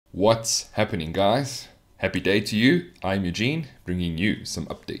What's happening, guys? Happy day to you. I'm Eugene, bringing you some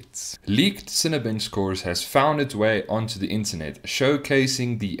updates. Leaked Cinebench scores has found its way onto the internet,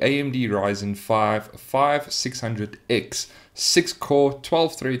 showcasing the AMD Ryzen 5 5600X 6-core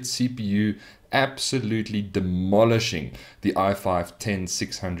 12-thread CPU absolutely demolishing the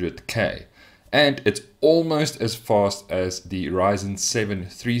i5-10600K. And it's almost as fast as the Ryzen 7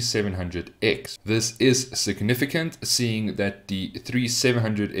 3700X. This is significant, seeing that the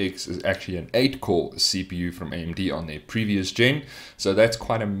 3700X is actually an 8-core CPU from AMD on their previous gen. So that's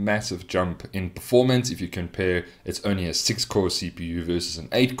quite a massive jump in performance if you compare it's only a 6-core CPU versus an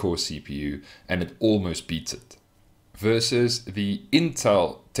 8-core CPU, and it almost beats it. Versus the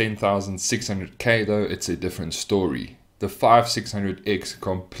Intel 10600K though, it's a different story. The 5600X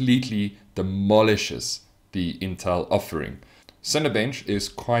completely demolishes the Intel offering. Cinebench is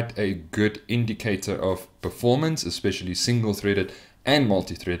quite a good indicator of performance, especially single-threaded and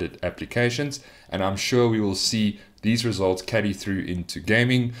multi-threaded applications, and I'm sure we will see these results carry through into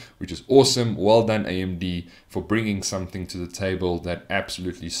gaming, which is awesome. Well done, AMD, for bringing something to the table that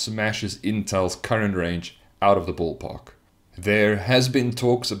absolutely smashes Intel's current range out of the ballpark. There has been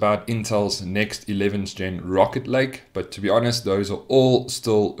talks about Intel's next 11th gen Rocket Lake, but to be honest, those are all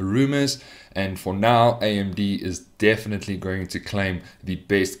still rumors. And for now, AMD is definitely going to claim the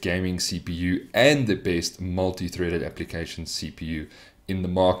best gaming CPU and the best multi-threaded application CPU in the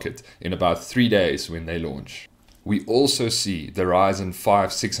market in about 3 days when they launch. We also see the Ryzen 5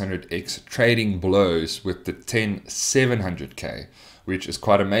 600X trading blows with the 10700K, which is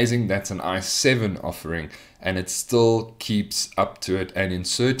quite amazing. That's an i7 offering, and it still keeps up to it, and in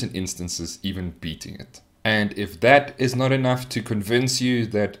certain instances even beating it. And if that is not enough to convince you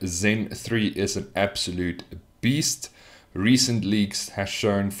that Zen 3 is an absolute beast, recent leaks has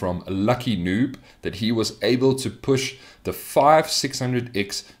shown from Lucky Noob that he was able to push the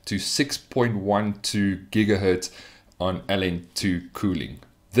 5600X to 6.12 GHz on LN2 cooling.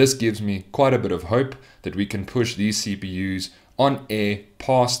 This gives me quite a bit of hope that we can push these CPUs on air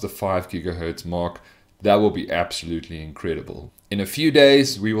past the 5 GHz mark. That will be absolutely incredible. In a few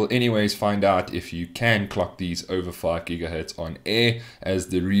days, we will anyways find out if you can clock these over 5 GHz on air as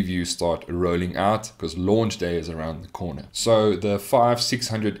the reviews start rolling out, because launch day is around the corner. So the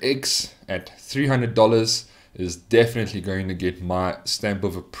 5600X at $300 is definitely going to get my stamp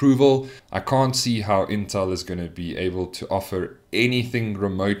of approval. I can't see how Intel is going to be able to offer anything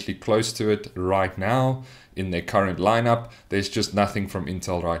remotely close to it right now in their current lineup. There's just nothing from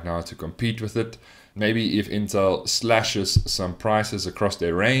Intel right now to compete with it. Maybe if Intel slashes some prices across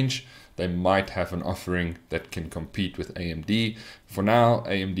their range, they might have an offering that can compete with AMD. For now,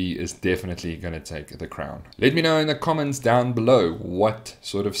 AMD is definitely going to take the crown. Let me know in the comments down below, what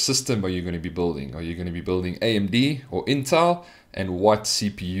sort of system are you going to be building? Are you going to be building AMD or Intel? And what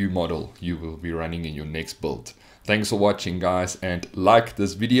CPU model you will be running in your next build? Thanks for watching, guys, and like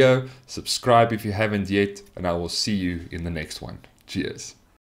this video, subscribe if you haven't yet, and I will see you in the next one. Cheers.